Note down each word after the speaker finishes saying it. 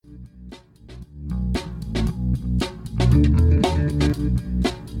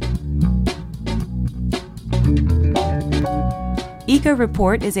Eco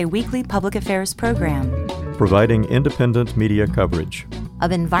Report is a weekly public affairs program providing independent media coverage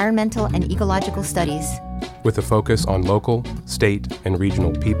of environmental and ecological studies with a focus on local, state, and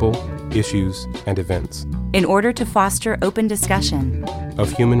regional people, issues, and events in order to foster open discussion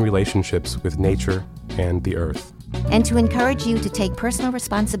of human relationships with nature and the earth, and to encourage you to take personal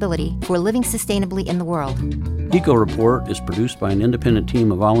responsibility for living sustainably in the world. Eco Report is produced by an independent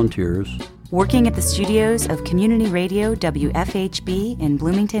team of volunteers working at the studios of Community Radio WFHB in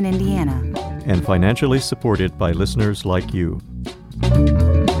Bloomington, Indiana, and financially supported by listeners like you.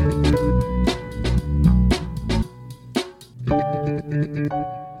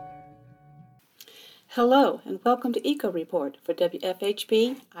 Hello, and welcome to Eco Report for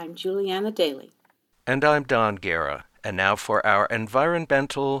WFHB. I'm Juliana Daly. And I'm Don Guerra. And now for our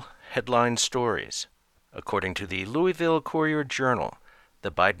environmental headline stories. According to the Louisville Courier Journal,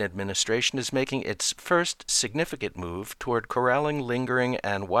 the Biden administration is making its first significant move toward corralling lingering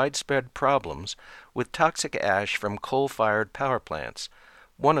and widespread problems with toxic ash from coal-fired power plants,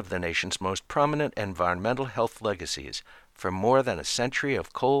 one of the nation's most prominent environmental health legacies from more than a century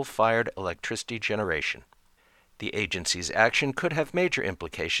of coal-fired electricity generation. The agency's action could have major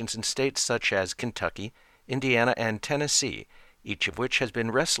implications in states such as Kentucky, Indiana, and Tennessee, each of which has been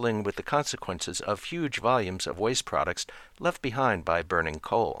wrestling with the consequences of huge volumes of waste products left behind by burning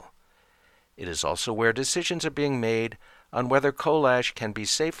coal. It is also where decisions are being made on whether coal ash can be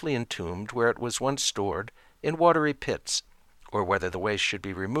safely entombed where it was once stored in watery pits, or whether the waste should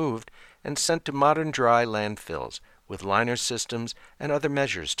be removed and sent to modern dry landfills with liner systems and other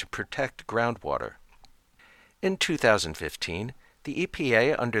measures to protect groundwater. In 2015, the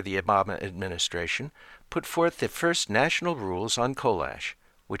EPA under the Obama administration put forth the first national rules on coal ash,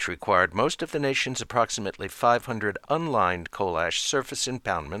 which required most of the nation's approximately 500 unlined coal ash surface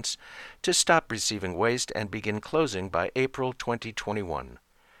impoundments to stop receiving waste and begin closing by April 2021.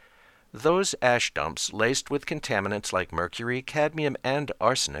 Those ash dumps, laced with contaminants like mercury, cadmium, and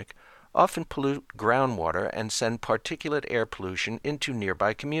arsenic, often pollute groundwater and send particulate air pollution into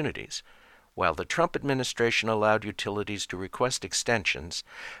nearby communities. While the Trump administration allowed utilities to request extensions,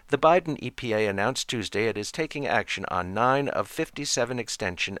 the Biden EPA announced Tuesday it is taking action on 9 of 57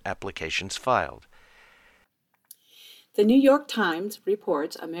 extension applications filed. The New York Times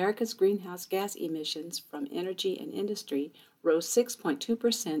reports America's greenhouse gas emissions from energy and industry rose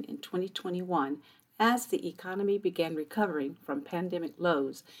 6.2% in 2021 as the economy began recovering from pandemic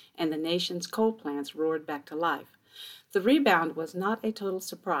lows and the nation's coal plants roared back to life. The rebound was not a total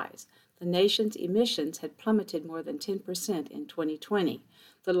surprise. The nation's emissions had plummeted more than 10% in 2020,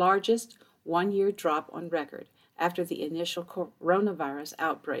 the largest one-year drop on record after the initial coronavirus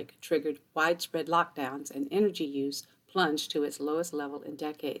outbreak triggered widespread lockdowns and energy use plunged to its lowest level in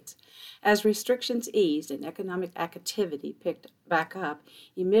decades. As restrictions eased and economic activity picked back up,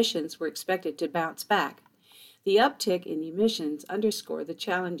 emissions were expected to bounce back. The uptick in emissions underscore the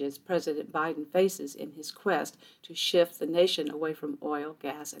challenges President Biden faces in his quest to shift the nation away from oil,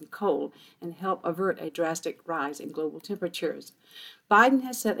 gas, and coal and help avert a drastic rise in global temperatures. Biden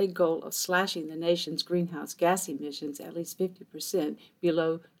has set a goal of slashing the nation's greenhouse gas emissions at least 50%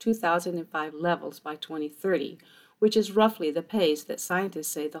 below 2005 levels by 2030, which is roughly the pace that scientists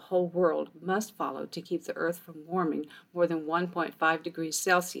say the whole world must follow to keep the Earth from warming more than 1.5 degrees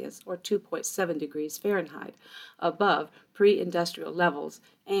Celsius or 2.7 degrees Fahrenheit above pre-industrial levels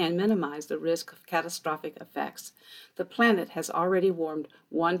and minimize the risk of catastrophic effects. The planet has already warmed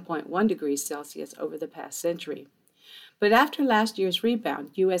 1.1 degrees Celsius over the past century. But after last year's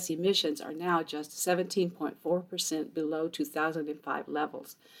rebound, U.S. emissions are now just 17.4% below 2005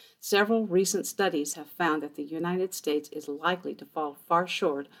 levels. Several recent studies have found that the United States is likely to fall far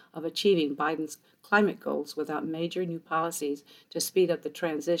short of achieving Biden's climate goals without major new policies to speed up the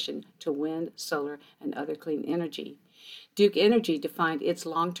transition to wind, solar, and other clean energy. Duke Energy defined its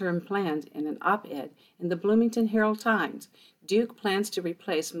long-term plans in an op-ed in the Bloomington Herald-Times. Duke plans to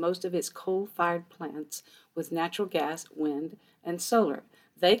replace most of its coal-fired plants with natural gas, wind, and solar.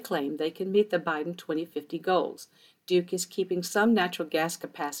 They claim they can meet the Biden 2050 goals. Duke is keeping some natural gas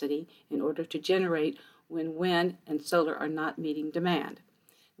capacity in order to generate when wind and solar are not meeting demand.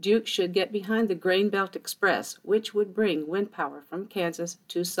 Duke should get behind the Grain Belt Express, which would bring wind power from Kansas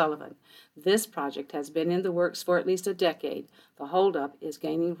to Sullivan. This project has been in the works for at least a decade. The holdup is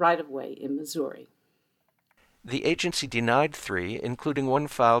gaining right-of-way in Missouri. The agency denied 3, including one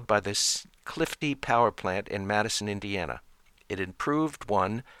filed by the Clifty Power Plant in Madison, Indiana. It approved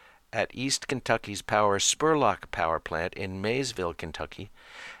one at East Kentucky's Spurlock Power Plant in Maysville, Kentucky,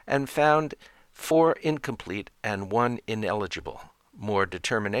 and found 4 incomplete and 1 ineligible. More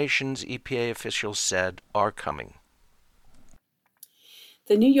determinations, EPA officials said, are coming.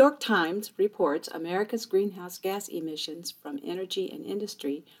 The New York Times reports America's greenhouse gas emissions from energy and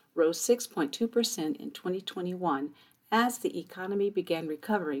industry rose 6.2% in 2021 as the economy began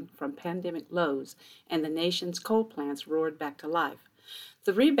recovering from pandemic lows and the nation's coal plants roared back to life.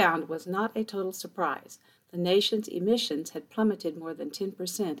 The rebound was not a total surprise. The nation's emissions had plummeted more than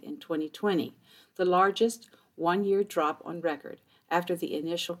 10% in 2020, the largest one-year drop on record, after the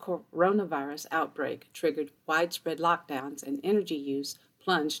initial coronavirus outbreak triggered widespread lockdowns and energy use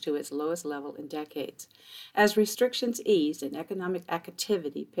plunged to its lowest level in decades. As restrictions eased and economic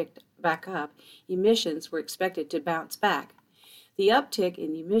activity picked back up, emissions were expected to bounce back. The uptick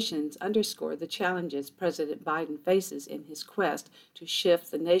in emissions underscored the challenges President Biden faces in his quest to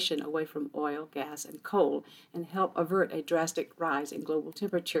shift the nation away from oil, gas, and coal and help avert a drastic rise in global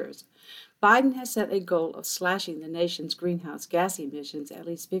temperatures. Biden has set a goal of slashing the nation's greenhouse gas emissions at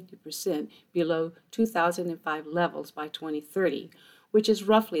least 50% below 2005 levels by 2030, which is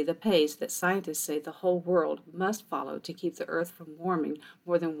roughly the pace that scientists say the whole world must follow to keep the Earth from warming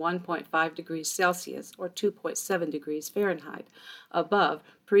more than 1.5 degrees Celsius or 2.7 degrees Fahrenheit above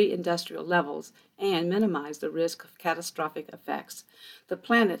pre-industrial levels and minimize the risk of catastrophic effects. The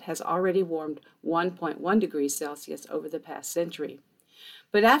planet has already warmed 1.1 degrees Celsius over the past century.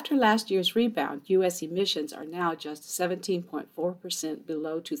 But after last year's rebound, U.S. emissions are now just 17.4%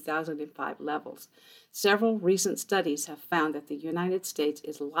 below 2005 levels. Several recent studies have found that the United States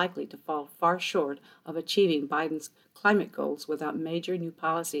is likely to fall far short of achieving Biden's climate goals without major new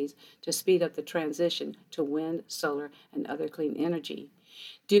policies to speed up the transition to wind, solar, and other clean energy.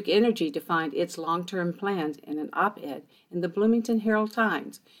 Duke Energy defined its long-term plans in an op-ed in the Bloomington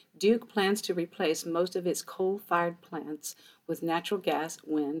Herald-Times. Duke plans to replace most of its coal-fired plants with natural gas,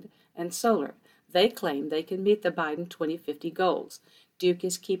 wind, and solar. They claim they can meet the Biden 2050 goals. Duke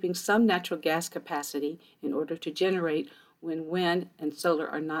is keeping some natural gas capacity in order to generate when wind and solar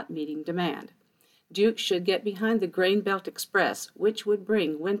are not meeting demand. Duke should get behind the Grain Belt Express, which would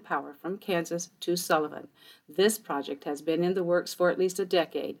bring wind power from Kansas to Sullivan. This project has been in the works for at least a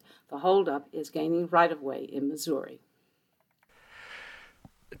decade. The holdup is gaining right-of-way in Missouri.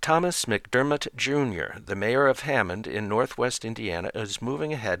 Thomas McDermott Jr., the mayor of Hammond in northwest Indiana, is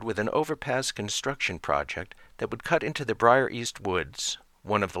moving ahead with an overpass construction project that would cut into the Briar East Woods,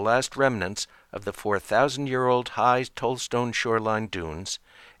 one of the last remnants of the 4,000-year-old High Tolleston Shoreline Dunes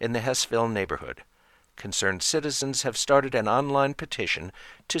in the Hessville neighborhood. Concerned citizens have started an online petition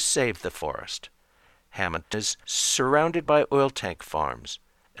to save the forest. Hammond is surrounded by oil tank farms,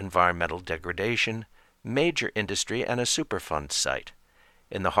 environmental degradation, major industry, and a Superfund site.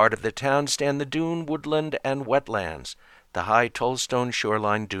 In the heart of the town stand the dune, woodland, and wetlands, the High Tolleston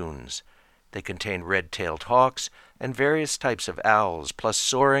Shoreline Dunes. They contain red-tailed hawks and various types of owls, plus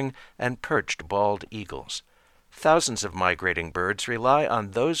soaring and perched bald eagles. Thousands of migrating birds rely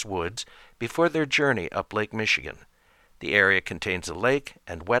on those woods before their journey up Lake Michigan. The area contains a lake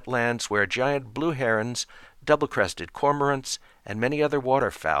and wetlands where giant blue herons, double-crested cormorants, and many other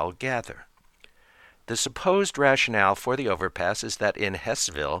waterfowl gather. The supposed rationale for the overpass is that in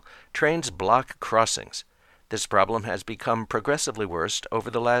Hessville, trains block crossings. This problem has become progressively worse over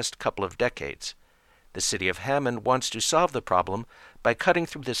the last couple of decades. The city of Hammond wants to solve the problem by cutting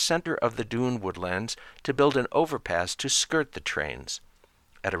through the center of the dune woodlands to build an overpass to skirt the trains.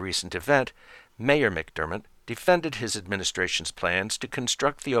 At a recent event, Mayor McDermott defended his administration's plans to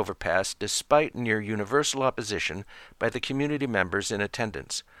construct the overpass despite near-universal opposition by the community members in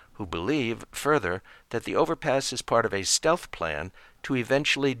attendance, who believe, further, that the overpass is part of a stealth plan to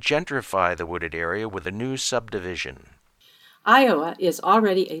eventually gentrify the wooded area with a new subdivision. Iowa is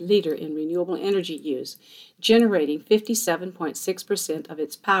already a leader in renewable energy use, generating 57.6% of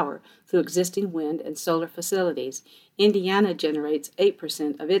its power through existing wind and solar facilities. Indiana generates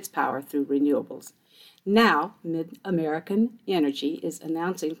 8% of its power through renewables. Now, MidAmerican Energy is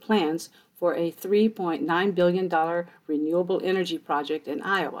announcing plans for a $3.9 billion renewable energy project in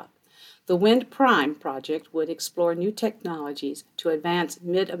Iowa. The Wind Prime project would explore new technologies to advance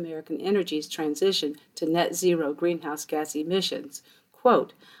MidAmerican Energy's transition to net zero greenhouse gas emissions.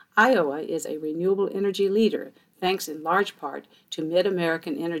 Quote, Iowa is a renewable energy leader, thanks in large part to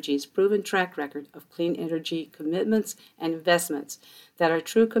MidAmerican Energy's proven track record of clean energy commitments and investments that are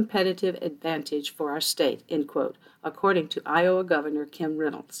true competitive advantage for our state, end quote, according to Iowa Governor Kim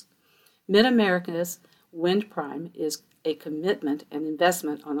Reynolds. MidAmerica's Wind Prime is a commitment and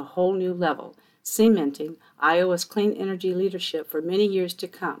investment on a whole new level, cementing Iowa's clean energy leadership for many years to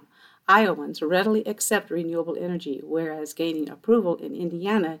come. Iowans readily accept renewable energy, whereas gaining approval in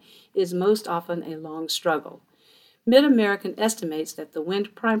Indiana is most often a long struggle. MidAmerican estimates that the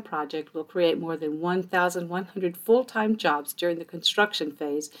Wind Prime project will create more than 1,100 full-time jobs during the construction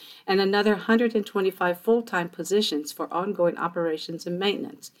phase and another 125 full-time positions for ongoing operations and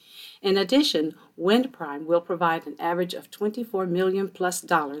maintenance. In addition, Wind Prime will provide an average of $24 million plus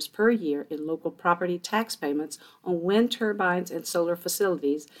per year in local property tax payments on wind turbines and solar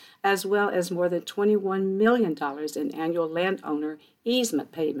facilities, as well as more than $21 million in annual landowner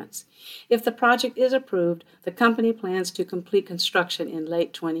easement payments. If the project is approved, the company plans to complete construction in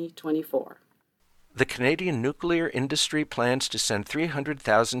late 2024. The Canadian nuclear industry plans to send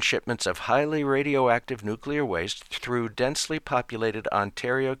 300,000 shipments of highly radioactive nuclear waste through densely populated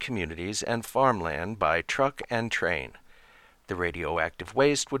Ontario communities and farmland by truck and train. The radioactive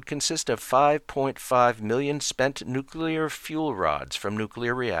waste would consist of 5.5 million spent nuclear fuel rods from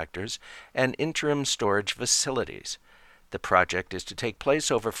nuclear reactors and interim storage facilities. The project is to take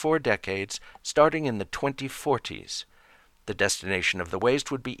place over 4 decades, starting in the 2040s. The destination of the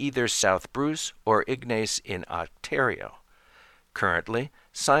waste would be either South Bruce or Ignace in Ontario. Currently,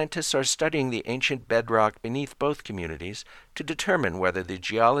 scientists are studying the ancient bedrock beneath both communities to determine whether the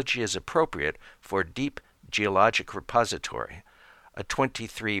geology is appropriate for deep geologic repository, a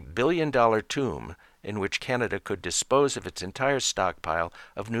 $23 billion tomb in which Canada could dispose of its entire stockpile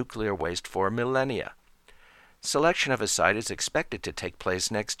of nuclear waste for millennia. Selection of a site is expected to take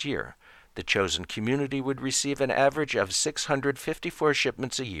place next year. The chosen community would receive an average of 654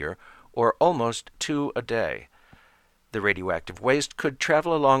 shipments a year, or almost 2 a day. The radioactive waste could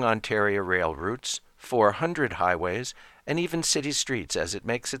travel along Ontario rail routes, 400 highways, and even city streets as it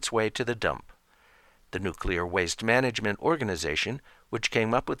makes its way to the dump. The Nuclear Waste Management Organization, which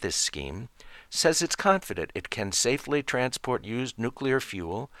came up with this scheme, says it's confident it can safely transport used nuclear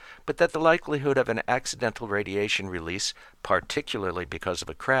fuel, but that the likelihood of an accidental radiation release, particularly because of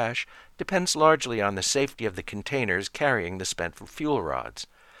a crash, depends largely on the safety of the containers carrying the spent fuel rods.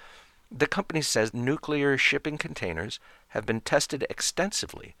 The company says nuclear shipping containers have been tested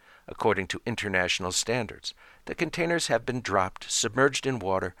extensively according to international standards. The containers have been dropped, submerged in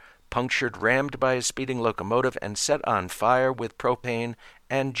water, punctured, rammed by a speeding locomotive, and set on fire with propane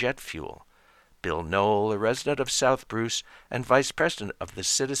and jet fuel. Bill Knoll, a resident of South Bruce and vice president of the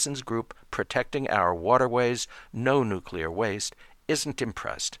citizens group Protecting Our Waterways, No Nuclear Waste, isn't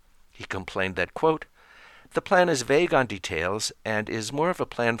impressed. He complained that, quote, "The plan is vague on details and is more of a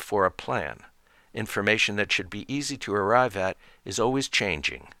plan for a plan. Information that should be easy to arrive at is always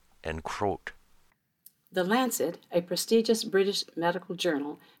changing," end quote. The Lancet, a prestigious British medical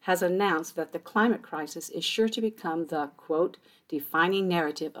journal, has announced that the climate crisis is sure to become the, quote, defining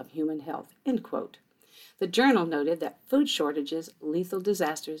narrative of human health, end quote. The journal noted that food shortages, lethal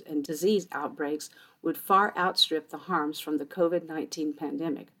disasters, and disease outbreaks would far outstrip the harms from the COVID-19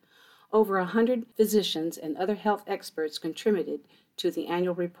 pandemic. Over 100 physicians and other health experts contributed to the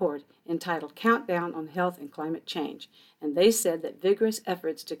annual report entitled Countdown on Health and Climate Change, and they said that vigorous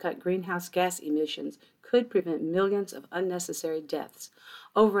efforts to cut greenhouse gas emissions could prevent millions of unnecessary deaths.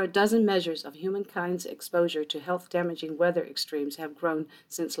 Over a dozen measures of humankind's exposure to health-damaging weather extremes have grown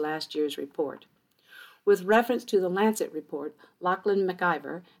since last year's report. With reference to the Lancet report, Lachlan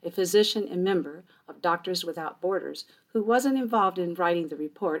McIver, a physician and member of Doctors Without Borders, who wasn't involved in writing the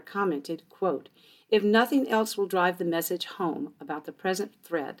report, commented, quote, "If nothing else will drive the message home about the present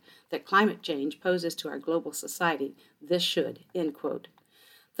threat that climate change poses to our global society, this should," end quote.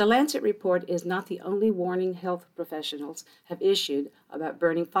 The Lancet report is not the only warning health professionals have issued about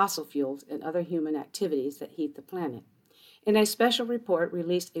burning fossil fuels and other human activities that heat the planet. In a special report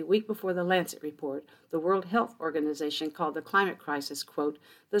released a week before the Lancet report, the World Health Organization called the climate crisis, quote,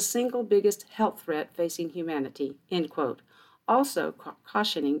 the single biggest health threat facing humanity, end quote, also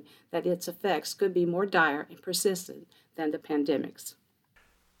cautioning that its effects could be more dire and persistent than the pandemics.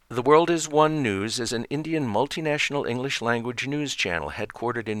 The World is One News is an Indian multinational English-language news channel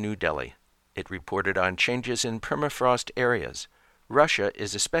headquartered in New Delhi. It reported on changes in permafrost areas. Russia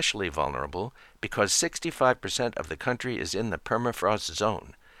is especially vulnerable because 65% of the country is in the permafrost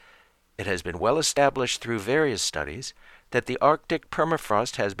zone. It has been well established through various studies that the Arctic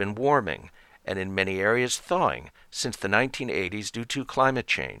permafrost has been warming and in many areas thawing since the 1980s due to climate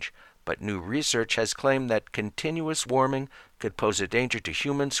change, but new research has claimed that continuous warming could pose a danger to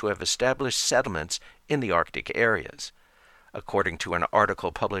humans who have established settlements in the Arctic areas. According to an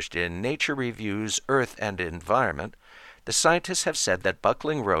article published in Nature Reviews Earth and Environment, the scientists have said that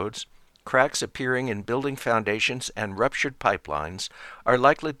buckling roads, cracks appearing in building foundations, and ruptured pipelines are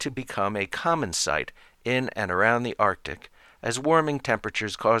likely to become a common sight in and around the Arctic as warming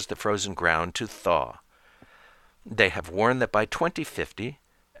temperatures cause the frozen ground to thaw. They have warned that by 2050,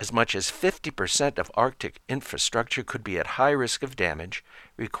 As much as 50% of Arctic infrastructure could be at high risk of damage,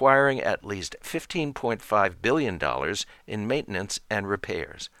 requiring at least $15.5 billion in maintenance and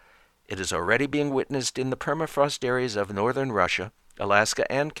repairs. It is already being witnessed in the permafrost areas of northern Russia, Alaska,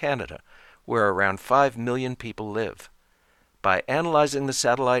 and Canada, where around 5 million people live. By analyzing the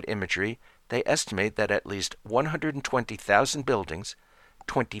satellite imagery, they estimate that at least 120,000 buildings,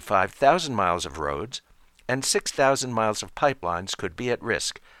 25,000 miles of roads, and 6,000 miles of pipelines could be at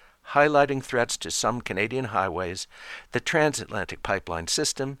risk, highlighting threats to some Canadian highways, the transatlantic pipeline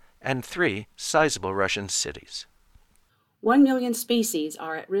system, and 3 sizable Russian cities. 1 million species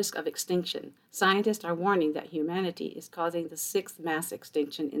are at risk of extinction. Scientists are warning that humanity is causing the 6th mass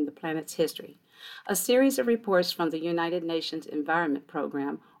extinction in the planet's history. A series of reports from the United Nations Environment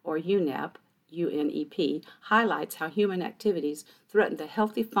Program, or UNEP, UNEP, highlights how human activities threaten the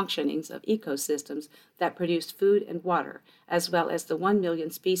healthy functionings of ecosystems that produce food and water, as well as the 1 million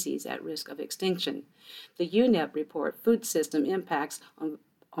species at risk of extinction. The UNEP report, Food System Impacts on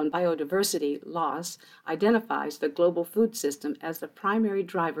Biodiversity Loss, identifies the global food system as the primary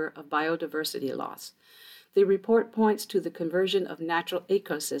driver of biodiversity loss. The report points to the conversion of natural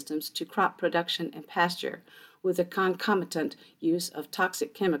ecosystems to crop production and pasture, with the concomitant use of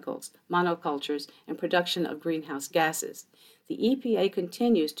toxic chemicals, monocultures, and production of greenhouse gases. The EPA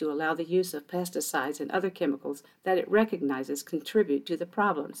continues to allow the use of pesticides and other chemicals that it recognizes contribute to the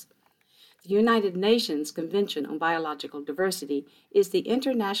problems. The United Nations Convention on Biological Diversity is the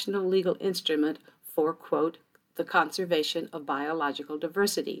international legal instrument for, quote, the conservation of biological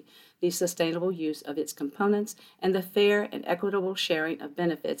diversity, the sustainable use of its components, and the fair and equitable sharing of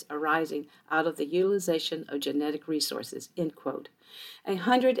benefits arising out of the utilization of genetic resources, end quote.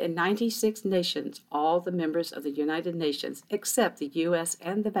 196 nations, all the members of the United Nations, except the U.S.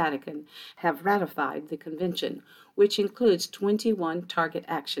 and the Vatican, have ratified the convention, which includes 21 target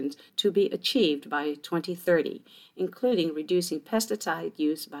actions to be achieved by 2030, including reducing pesticide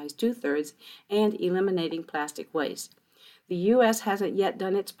use by 2/3 and eliminating plastic waste. The U.S. hasn't yet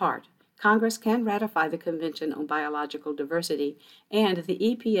done its part. Congress can ratify the Convention on Biological Diversity, and the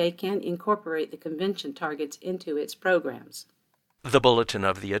EPA can incorporate the convention targets into its programs. The Bulletin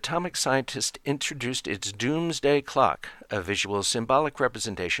of the Atomic Scientist introduced its Doomsday Clock, a visual symbolic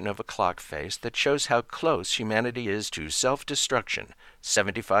representation of a clock face that shows how close humanity is to self-destruction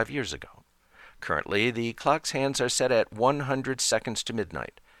 75 years ago. Currently, the clock's hands are set at 100 seconds to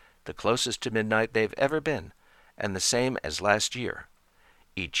midnight, the closest to midnight they've ever been, and the same as last year.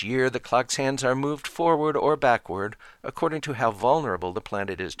 Each year, the clock's hands are moved forward or backward according to how vulnerable the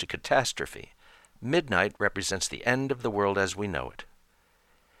planet is to catastrophe. Midnight represents the end of the world as we know it.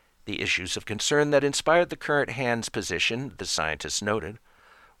 The issues of concern that inspired the current hands position, the scientists noted,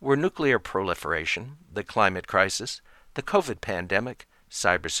 were nuclear proliferation, the climate crisis, the COVID pandemic,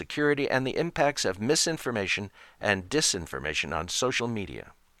 cybersecurity, and the impacts of misinformation and disinformation on social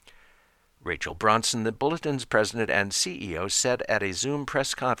media. Rachel Bronson, the Bulletin's president and CEO, said at a Zoom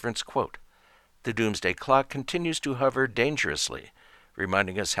press conference, quote, "The Doomsday Clock continues to hover dangerously,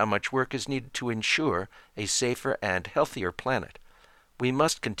 reminding us how much work is needed to ensure a safer and healthier planet. We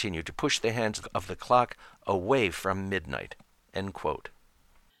must continue to push the hands of the clock away from midnight." End quote.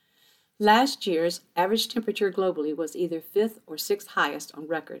 Last year's average temperature globally was either 5th or 6th highest on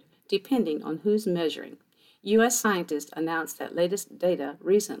record, depending on who's measuring. U.S. scientists announced that latest data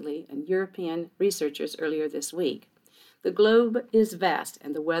recently and European researchers earlier this week. The globe is vast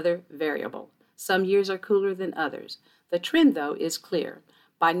and the weather variable. Some years are cooler than others. The trend, though, is clear.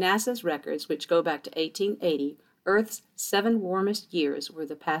 By NASA's records, which go back to 1880, Earth's 7 warmest years were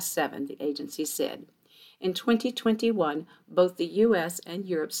the past 7, the agency said. In 2021, both the U.S. and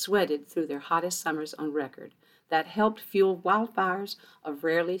Europe sweated through their hottest summers on record. That helped fuel wildfires of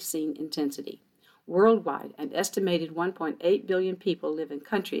rarely seen intensity. Worldwide, an estimated 1.8 billion people live in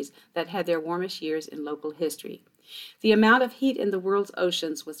countries that had their warmest years in local history. The amount of heat in the world's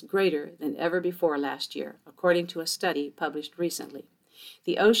oceans was greater than ever before last year, according to a study published recently.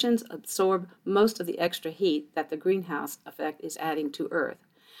 The oceans absorb most of the extra heat that the greenhouse effect is adding to Earth.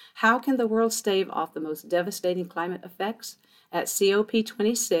 How can the world stave off the most devastating climate effects? At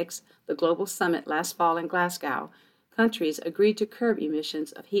COP26, the global summit last fall in Glasgow, countries agreed to curb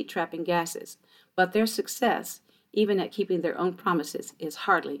emissions of heat-trapping gases, but their success, even at keeping their own promises, is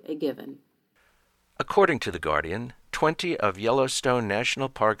hardly a given. According to The Guardian, 20 of Yellowstone National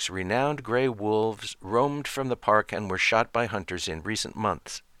Park's renowned gray wolves roamed from the park and were shot by hunters in recent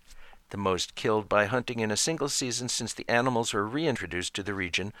months, the most killed by hunting in a single season since the animals were reintroduced to the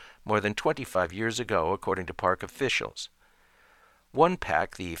region more than 25 years ago, according to park officials. One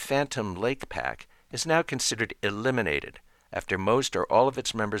pack, the Phantom Lake Pack, is now considered eliminated after most or all of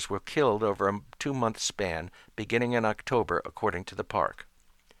its members were killed over a 2-month span beginning in October, according to the park.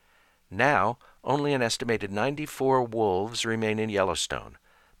 Now, only an estimated 94 wolves remain in Yellowstone,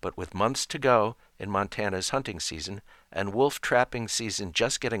 but with months to go in Montana's hunting season and wolf trapping season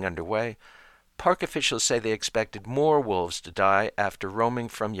just getting underway, park officials say they expected more wolves to die after roaming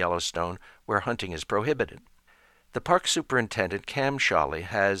from Yellowstone, where hunting is prohibited. The park superintendent, Cam Shawley,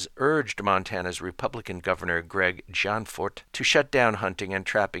 has urged Montana's Republican Governor Greg Gianforte to shut down hunting and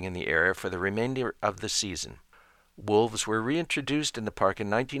trapping in the area for the remainder of the season. Wolves were reintroduced in the park in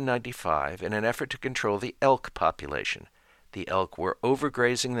 1995 in an effort to control the elk population. The elk were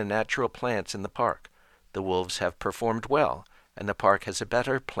overgrazing the natural plants in the park. The wolves have performed well, and the park has a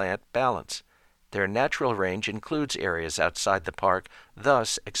better plant balance. Their natural range includes areas outside the park,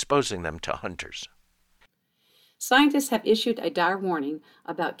 thus exposing them to hunters. Scientists have issued a dire warning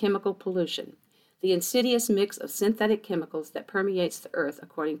about chemical pollution. The insidious mix of synthetic chemicals that permeates the earth,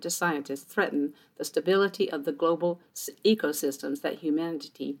 according to scientists, threaten the stability of the global ecosystems that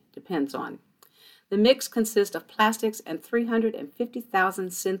humanity depends on. The mix consists of plastics and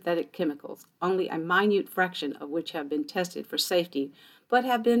 350,000 synthetic chemicals, only a minute fraction of which have been tested for safety, but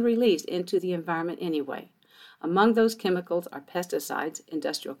have been released into the environment anyway. Among those chemicals are pesticides,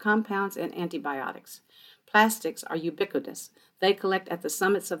 industrial compounds, and antibiotics. Plastics are ubiquitous. They collect at the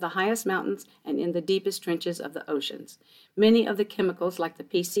summits of the highest mountains and in the deepest trenches of the oceans. Many of the chemicals, like the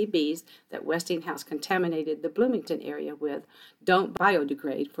PCBs that Westinghouse contaminated the Bloomington area with, don't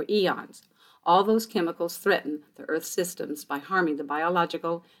biodegrade for eons. All those chemicals threaten the Earth's systems by harming the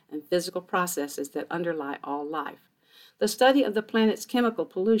biological and physical processes that underlie all life. The study of the planet's chemical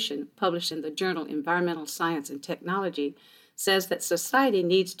pollution, published in the journal Environmental Science and Technology, says that society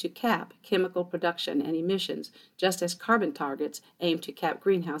needs to cap chemical production and emissions, just as carbon targets aim to cap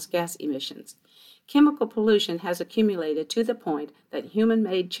greenhouse gas emissions. Chemical pollution has accumulated to the point that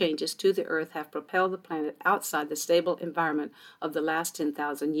human-made changes to the Earth have propelled the planet outside the stable environment of the last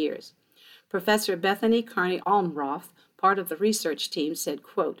 10,000 years. Professor Bethany Carney-Almroth, part of the research team, said,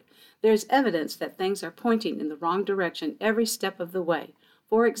 quote, "There's evidence that things are pointing in the wrong direction every step of the way.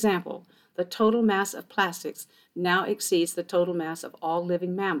 For example, the total mass of plastics now exceeds the total mass of all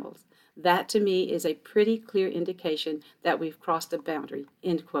living mammals. That, to me, is a pretty clear indication that we've crossed a boundary,"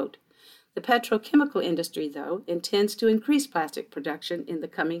 end quote. The petrochemical industry, though, intends to increase plastic production in the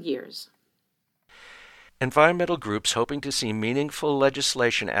coming years. Environmental groups hoping to see meaningful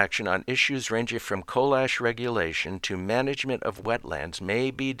legislation action on issues ranging from coal ash regulation to management of wetlands may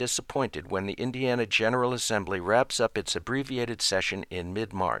be disappointed when the Indiana General Assembly wraps up its abbreviated session in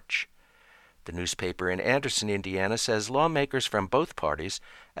mid-March. The newspaper in Anderson, Indiana, says lawmakers from both parties,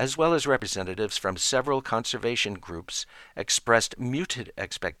 as well as representatives from several conservation groups, expressed muted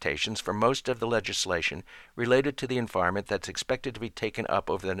expectations for most of the legislation related to the environment that's expected to be taken up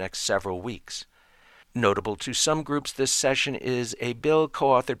over the next several weeks. Notable to some groups this session is a bill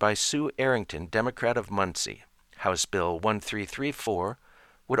co-authored by Sue Arrington, Democrat of Muncie. House Bill 1334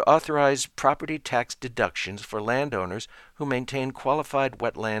 would authorize property tax deductions for landowners who maintain qualified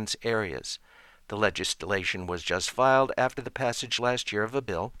wetlands areas. The legislation was just filed after the passage last year of a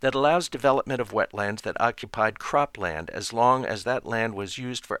bill that allows development of wetlands that occupied cropland as long as that land was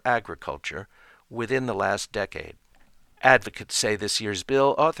used for agriculture within the last decade. Advocates say this year's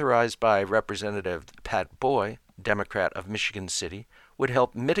bill, authorized by Representative Pat Boy, Democrat of Michigan City, would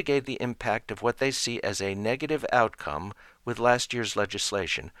help mitigate the impact of what they see as a negative outcome with last year's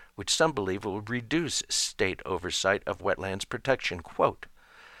legislation, which some believe will reduce state oversight of wetlands protection. Quote,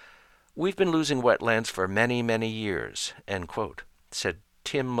 "We've been losing wetlands for many, many years," end quote, said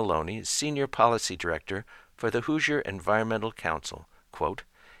Tim Maloney, Senior Policy Director for the Hoosier Environmental Council. Quote,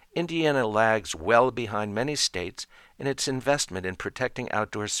 "Indiana lags well behind many states in its investment in protecting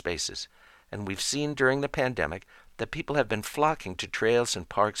outdoor spaces, and we've seen during the pandemic that people have been flocking to trails and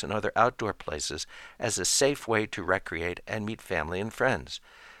parks and other outdoor places as a safe way to recreate and meet family and friends,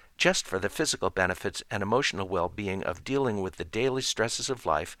 just for the physical benefits and emotional well-being of dealing with the daily stresses of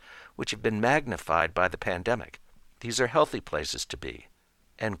life, which have been magnified by the pandemic. These are healthy places to be,"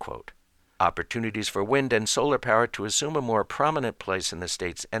 end quote. Opportunities for wind and solar power to assume a more prominent place in the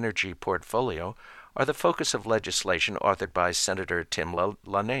state's energy portfolio are the focus of legislation authored by Senator Tim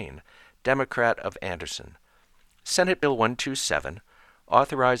Lanane, Democrat of Anderson. Senate Bill 127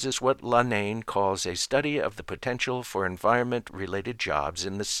 authorizes what Lanane calls a study of the potential for environment-related jobs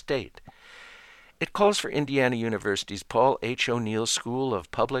in the state. It calls for Indiana University's Paul H. O'Neill School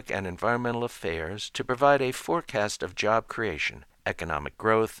of Public and Environmental Affairs to provide a forecast of job creation, economic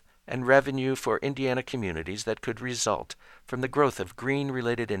growth, and revenue for Indiana communities that could result from the growth of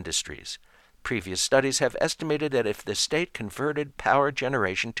green-related industries. Previous studies have estimated that if the state converted power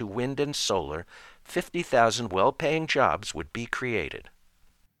generation to wind and solar, 50,000 well-paying jobs would be created.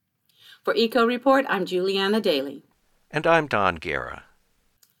 For Eco Report, I'm Juliana Daly. And I'm Don Guerra.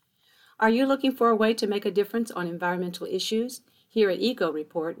 Are you looking for a way to make a difference on environmental issues? Here at Eco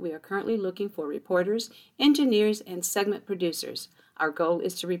Report, we are currently looking for reporters, engineers, and segment producers. Our goal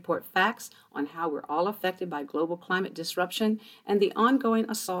is to report facts on how we're all affected by global climate disruption and the ongoing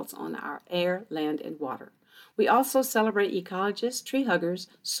assaults on our air, land, and water. We also celebrate ecologists, tree huggers,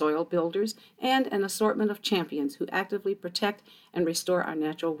 soil builders, and an assortment of champions who actively protect and restore our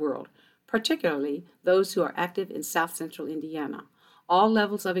natural world, particularly those who are active in South Central Indiana. All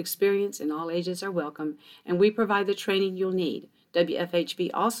levels of experience and all ages are welcome, and we provide the training you'll need.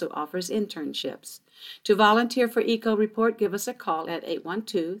 WFHB also offers internships. To volunteer for Eco Report, give us a call at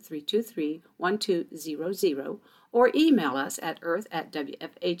 812-323-1200 or email us at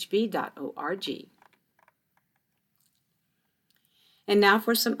earth@wfhb.org. And now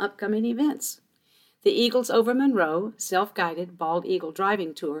for some upcoming events. The Eagles Over Monroe self-guided Bald Eagle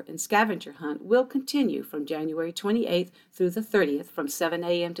driving tour and scavenger hunt will continue from January 28th through the 30th from 7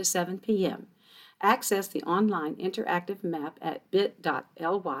 a.m. to 7 p.m. Access the online interactive map at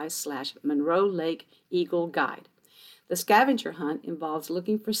bit.ly/Monroe Lake Eagle Guide. The scavenger hunt involves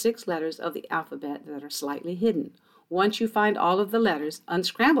looking for 6 letters of the alphabet that are slightly hidden. Once you find all of the letters,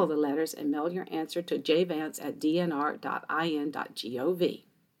 unscramble the letters and mail your answer to jvance@dnr.in.gov.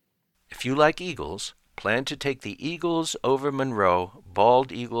 If you like eagles, plan to take the Eagles Over Monroe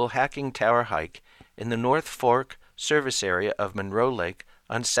Bald Eagle Hacking Tower hike in the North Fork service area of Monroe Lake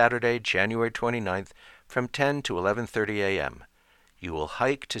on Saturday, January 29th from 10 to 11:30 a.m. You will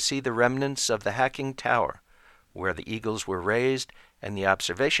hike to see the remnants of the Hacking Tower, where the eagles were raised, and the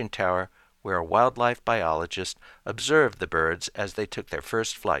observation tower, where a wildlife biologist observed the birds as they took their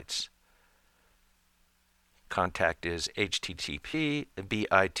first flights. Contact is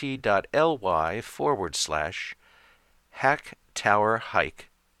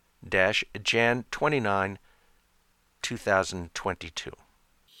http://hacktowerhike-jan 29 2022.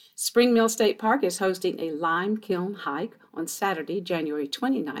 Spring Mill State Park is hosting a lime kiln hike on Saturday, January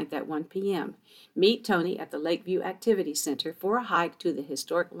 29th at 1 p.m. Meet Tony at the Lakeview Activity Center for a hike to the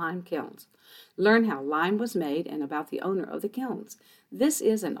historic lime kilns. Learn how lime was made and about the owner of the kilns. This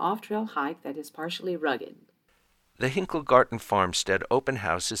is an off-trail hike that is partially rugged. The Hinklegarten Farmstead Open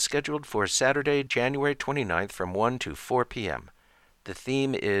House is scheduled for Saturday, January 29th from 1 to 4 p.m. The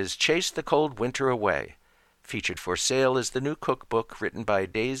theme is Chase the Cold Winter Away. Featured for sale is the new cookbook written by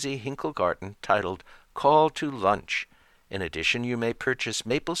Daisy Hinklegarten titled Call to Lunch. In addition, you may purchase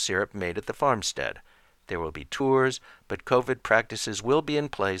maple syrup made at the farmstead. There will be tours, but COVID practices will be in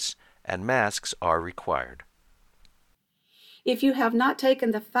place and masks are required. If you have not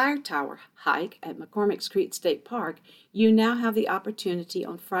taken the Fire Tower hike at McCormick's Creek State Park, you now have the opportunity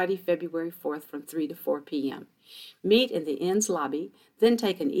on Friday, February 4th from 3 to 4 p.m. Meet in the inn's lobby, then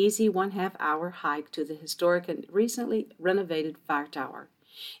take an easy 1/2 hour hike to the historic and recently renovated Fire Tower.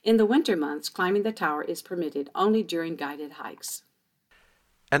 In the winter months, climbing the tower is permitted only during guided hikes.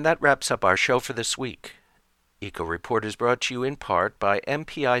 And that wraps up our show for this week. Eco Report is brought to you in part by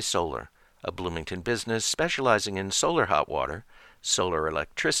MPI Solar, a Bloomington business specializing in solar hot water, solar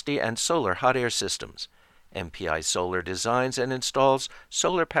electricity, and solar hot air systems. MPI Solar designs and installs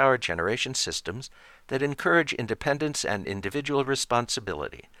solar power generation systems that encourage independence and individual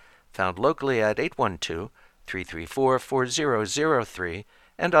responsibility. Found locally at 812-334-4003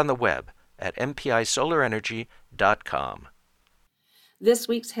 and on the web at mpisolarenergy.com. This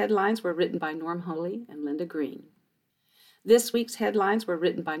week's headlines were written by Norm Holy and Linda Greene. This week's headlines were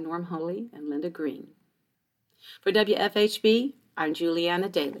written by Norm Holy and Linda Greene. For WFHB, I'm Juliana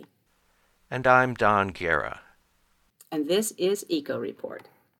Daly. And I'm Don Guerra. And this is Eco Report.